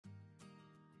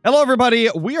Hello everybody,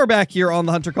 we are back here on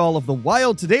the Hunter Call of the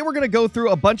Wild. Today we're going to go through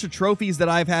a bunch of trophies that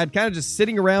I've had kind of just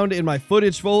sitting around in my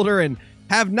footage folder and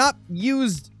have not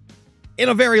used in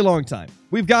a very long time.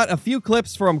 We've got a few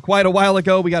clips from quite a while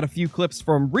ago, we got a few clips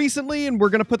from recently, and we're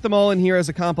going to put them all in here as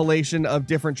a compilation of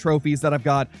different trophies that I've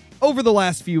got over the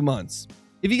last few months.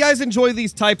 If you guys enjoy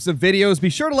these types of videos,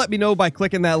 be sure to let me know by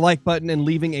clicking that like button and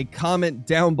leaving a comment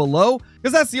down below,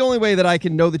 because that's the only way that I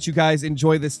can know that you guys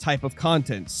enjoy this type of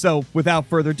content. So without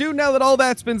further ado, now that all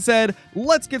that's been said,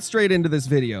 let's get straight into this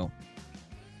video.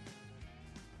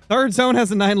 Third zone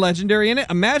has a 9 legendary in it.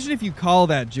 Imagine if you call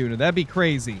that, Juno. That'd be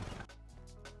crazy.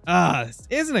 This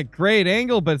isn't a great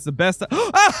angle, but it's the best.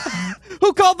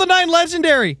 Who called the 9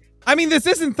 legendary? I mean, this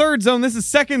isn't third zone, this is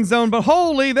second zone, but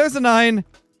holy, there's a 9.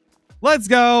 Let's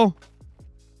go.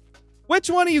 Which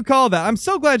one do you call that? I'm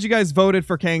so glad you guys voted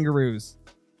for kangaroos.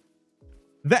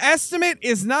 The estimate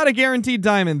is not a guaranteed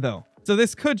diamond, though. So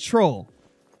this could troll.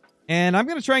 And I'm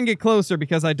going to try and get closer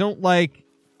because I don't like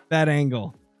that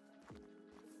angle.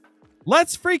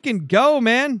 Let's freaking go,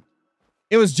 man.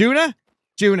 It was Juna?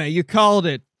 Juna, you called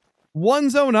it. One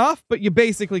zone off, but you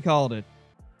basically called it.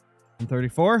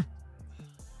 134.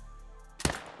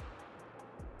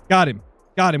 Got him.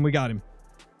 Got him. We got him.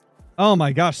 Oh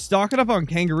my gosh, stocking up on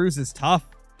kangaroos is tough.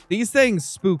 These things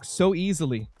spook so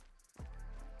easily.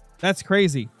 That's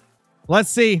crazy. Let's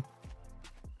see.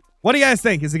 What do you guys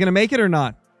think? Is it going to make it or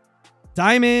not?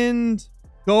 Diamond,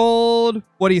 gold,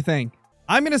 what do you think?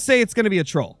 I'm going to say it's going to be a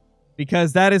troll,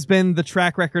 because that has been the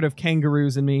track record of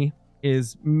kangaroos and me,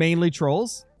 is mainly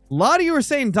trolls. A lot of you are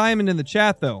saying diamond in the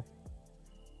chat, though.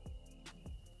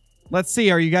 Let's see.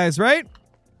 Are you guys right?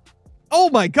 Oh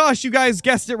my gosh, you guys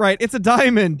guessed it right. It's a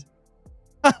diamond.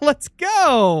 Let's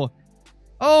go.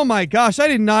 Oh my gosh, I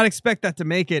did not expect that to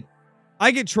make it. I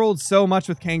get trolled so much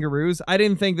with kangaroos. I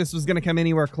didn't think this was going to come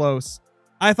anywhere close.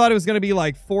 I thought it was going to be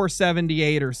like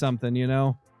 478 or something, you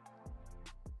know?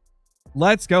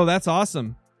 Let's go. That's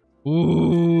awesome.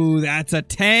 Ooh, that's a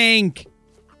tank.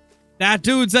 That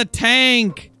dude's a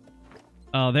tank.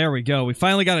 Oh, there we go. We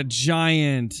finally got a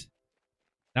giant.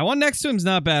 That one next to him's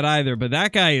not bad either, but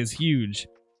that guy is huge.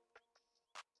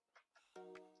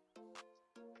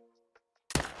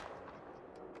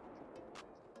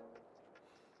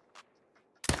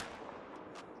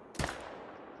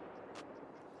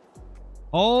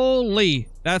 Holy,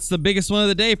 that's the biggest one of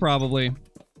the day, probably.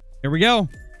 Here we go.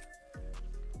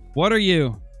 What are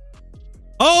you?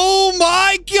 Oh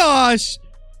my gosh!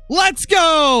 Let's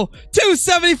go!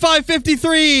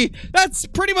 275.53! That's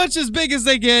pretty much as big as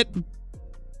they get.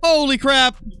 Holy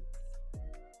crap.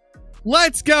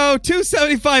 Let's go!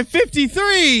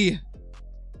 275.53!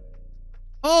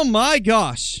 Oh my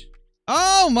gosh.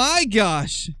 Oh my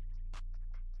gosh.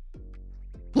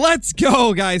 Let's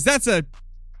go, guys. That's a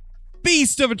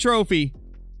beast of a trophy.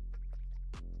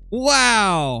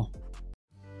 Wow.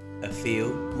 A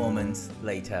few moments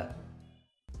later.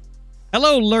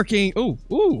 Hello, lurking. Ooh,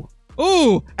 ooh,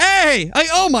 ooh. Hey!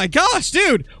 Oh my gosh,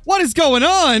 dude. What is going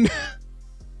on?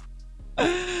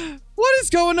 What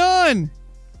is going on?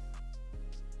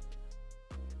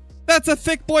 That's a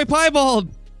thick boy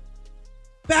piebald.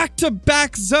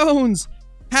 Back-to-back zones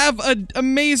have an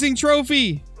amazing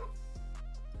trophy.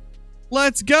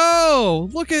 Let's go!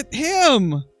 Look at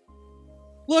him!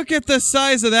 Look at the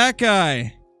size of that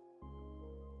guy.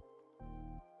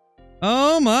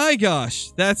 Oh my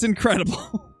gosh, that's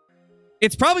incredible.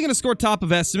 It's probably going to score top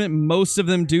of estimate. Most of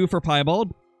them do for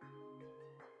piebald.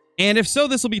 And if so,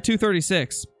 this will be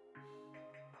 236.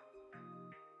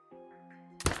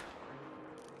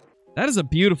 That is a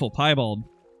beautiful piebald.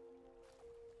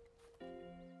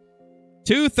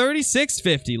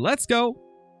 236.50. Let's go.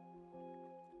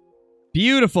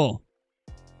 Beautiful.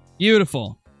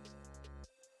 Beautiful.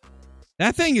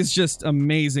 That thing is just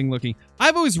amazing looking.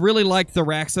 I've always really liked the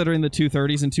racks that are in the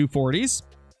 230s and 240s.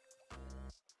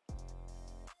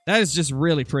 That is just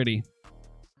really pretty.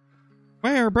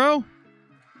 Where, bro?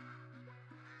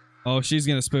 Oh, she's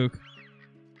gonna spook.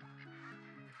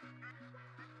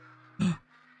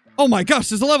 Oh my gosh,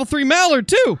 there's a level 3 mallard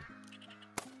too!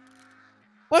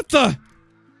 What the?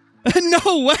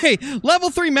 No way!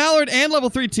 Level 3 mallard and level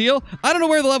 3 teal. I don't know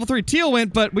where the level 3 teal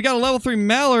went, but we got a level 3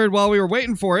 mallard while we were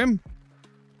waiting for him.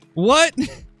 What?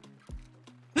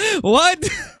 What?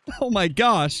 Oh my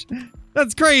gosh.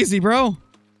 That's crazy, bro.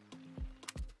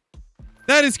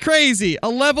 That is crazy. A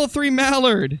level 3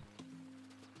 mallard.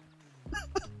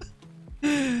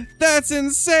 That's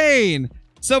insane.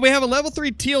 So we have a level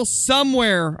 3 teal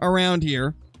somewhere around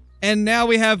here. And now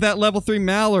we have that level 3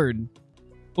 mallard.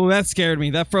 Oh, that scared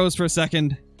me. That froze for a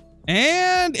second.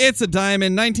 And it's a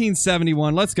diamond.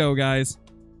 1971. Let's go, guys.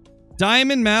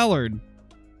 Diamond mallard.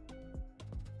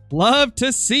 Love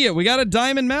to see it. We got a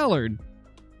diamond mallard.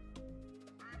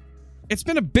 It's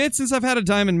been a bit since I've had a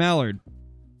diamond mallard.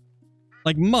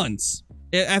 Like months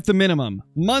at the minimum.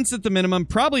 Months at the minimum,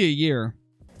 probably a year.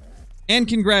 And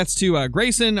congrats to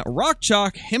Grayson, Rock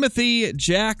Chalk, Himothy,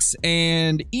 Jax,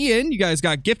 and Ian. You guys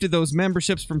got gifted those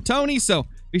memberships from Tony, so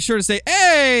be sure to say,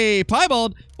 hey,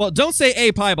 Piebald. Well, don't say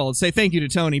a Piebald. Say thank you to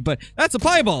Tony, but that's a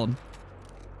Piebald.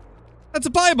 That's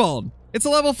a Piebald. It's a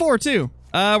level 4, too.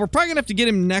 We're probably going to have to get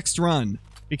him next run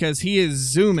because he is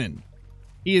zooming.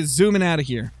 He is zooming out of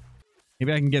here.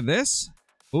 Maybe I can get this.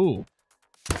 Ooh.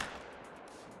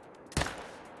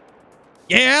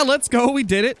 Yeah, let's go. We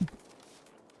did it.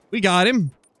 We got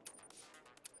him.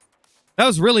 That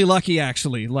was really lucky,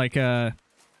 actually. Like, that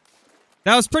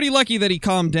was pretty lucky that he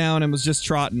calmed down and was just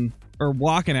trotting. Or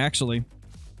walking, actually.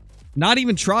 Not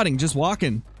even trotting, just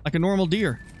walking. Like a normal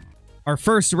deer. Our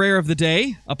first rare of the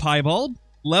day, a piebald.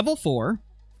 Level 4.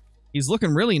 He's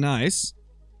looking really nice.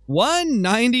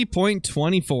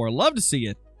 190.24. Love to see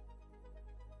it.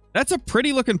 That's a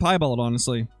pretty looking piebald,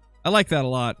 honestly. I like that a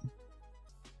lot.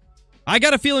 I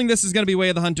got a feeling this is going to be Way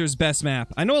of the Hunter's best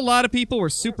map. I know a lot of people were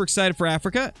super excited for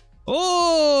Africa.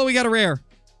 Oh, we got a rare.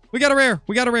 We got a rare.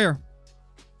 We got a rare.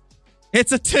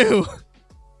 It's a 2.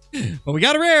 But we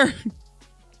got a rare.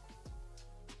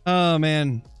 Oh,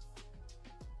 man.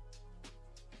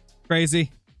 Crazy.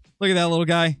 Look at that little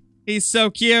guy. He's so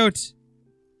cute.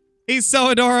 He's so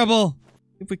adorable.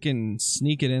 If we can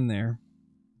sneak it in there.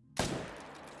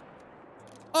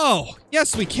 Oh,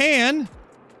 yes, we can.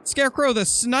 Scarecrow the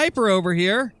sniper over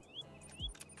here.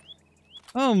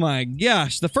 Oh my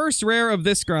gosh. The first rare of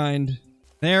this grind.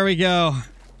 There we go.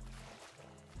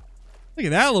 Look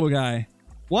at that little guy.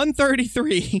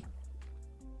 133.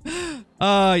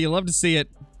 You love to see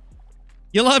it.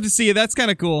 You love to see it. That's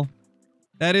kind of cool.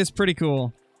 That is pretty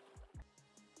cool.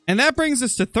 And that brings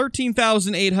us to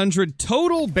 13,800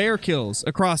 total bear kills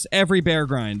across every bear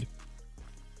grind.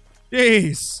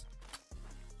 Jeez.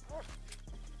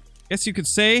 Guess you could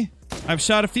say I've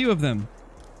shot a few of them.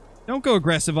 Don't go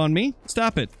aggressive on me.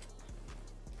 Stop it.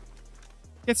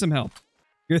 Get some help.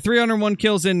 You're 301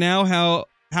 kills in now. How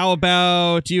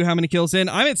about you? How many kills in?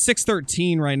 I'm at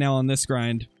 613 right now on this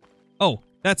grind. Oh,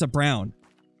 that's a brown.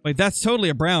 Wait, that's totally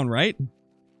a brown, right?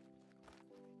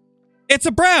 It's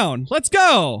a brown. Let's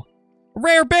go.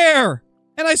 Rare bear.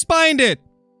 And I spined it.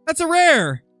 That's a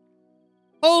rare.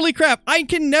 Holy crap. I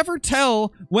can never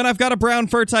tell when I've got a brown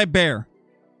fur type bear.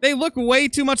 They look way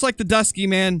too much like the Dusky,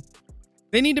 man.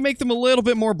 They need to make them a little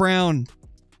bit more brown.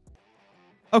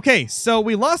 Okay, so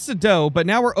we lost a doe, but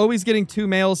now we're always getting 2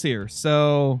 males here.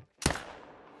 So,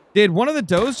 did one of the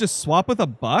does just swap with a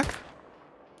buck?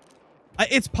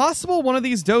 It's possible one of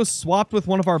these does swapped with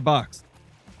one of our bucks.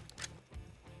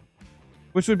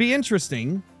 Which would be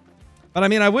interesting. But I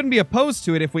mean, I wouldn't be opposed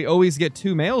to it if we always get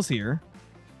 2 males here.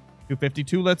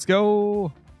 252, let's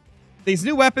go. These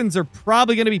new weapons are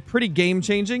probably going to be pretty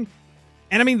game-changing.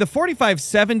 And I mean, the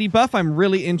 4570 buff, I'm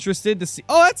really interested to see.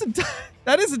 Oh,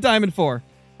 that is a Diamond 4.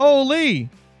 Holy.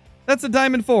 That's a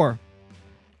Diamond 4.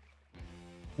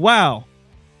 Wow.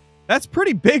 That's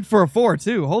pretty big for a 4,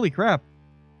 too. Holy crap.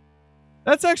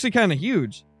 That's actually kind of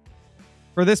huge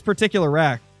for this particular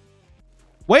rack.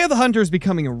 Way of the Hunter is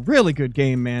becoming a really good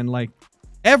game, man. Like,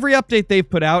 every update they've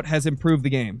put out has improved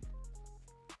the game.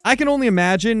 I can only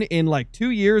imagine in like 2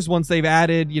 years, once they've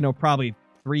added, you know, probably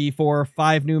 3, 4,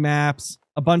 5 new maps,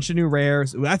 a bunch of new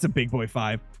rares. Ooh, that's a big boy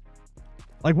 5.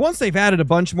 Like, once they've added a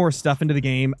bunch more stuff into the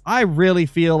game, I really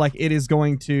feel like it is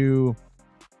going to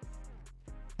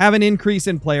have an increase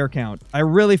in player count. I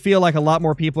really feel like a lot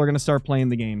more people are going to start playing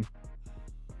the game.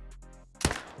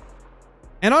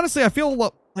 And honestly, I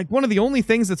feel like one of the only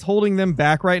things that's holding them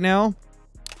back right now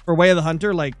for Way of the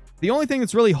Hunter, like, the only thing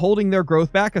that's really holding their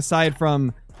growth back, aside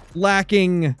from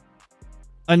lacking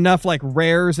enough like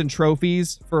rares and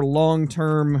trophies for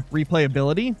long-term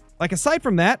replayability, like aside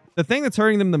from that, the thing that's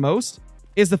hurting them the most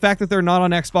is the fact that they're not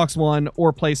on Xbox One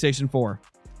or PlayStation 4.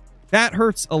 That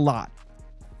hurts a lot.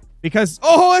 Because,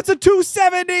 oh, it's a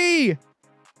 270!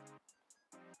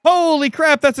 Holy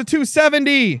crap, that's a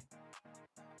 270!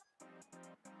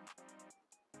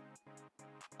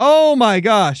 Oh my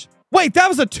gosh. Wait, that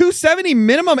was a 270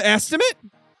 minimum estimate?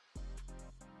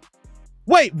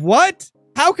 Wait, what?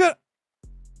 How could...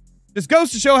 This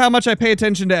goes to show how much I pay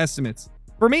attention to estimates.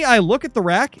 For me, I look at the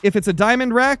rack. If it's a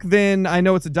diamond rack, then I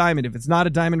know it's a diamond. If it's not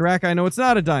a diamond rack, I know it's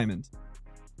not a diamond.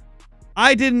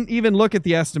 I didn't even look at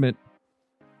the estimate.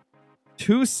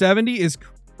 270 is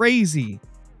crazy.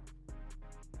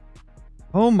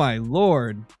 Oh my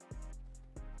lord.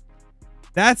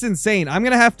 That's insane. I'm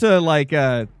gonna have to, like,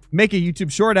 make a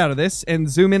YouTube short out of this and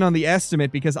zoom in on the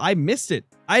estimate because I missed it.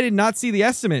 I did not see the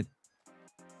estimate.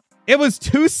 It was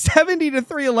 270 to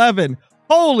 311.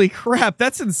 Holy crap,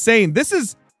 that's insane.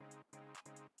 This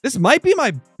might be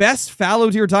my best fallow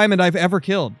tier diamond I've ever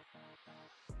killed.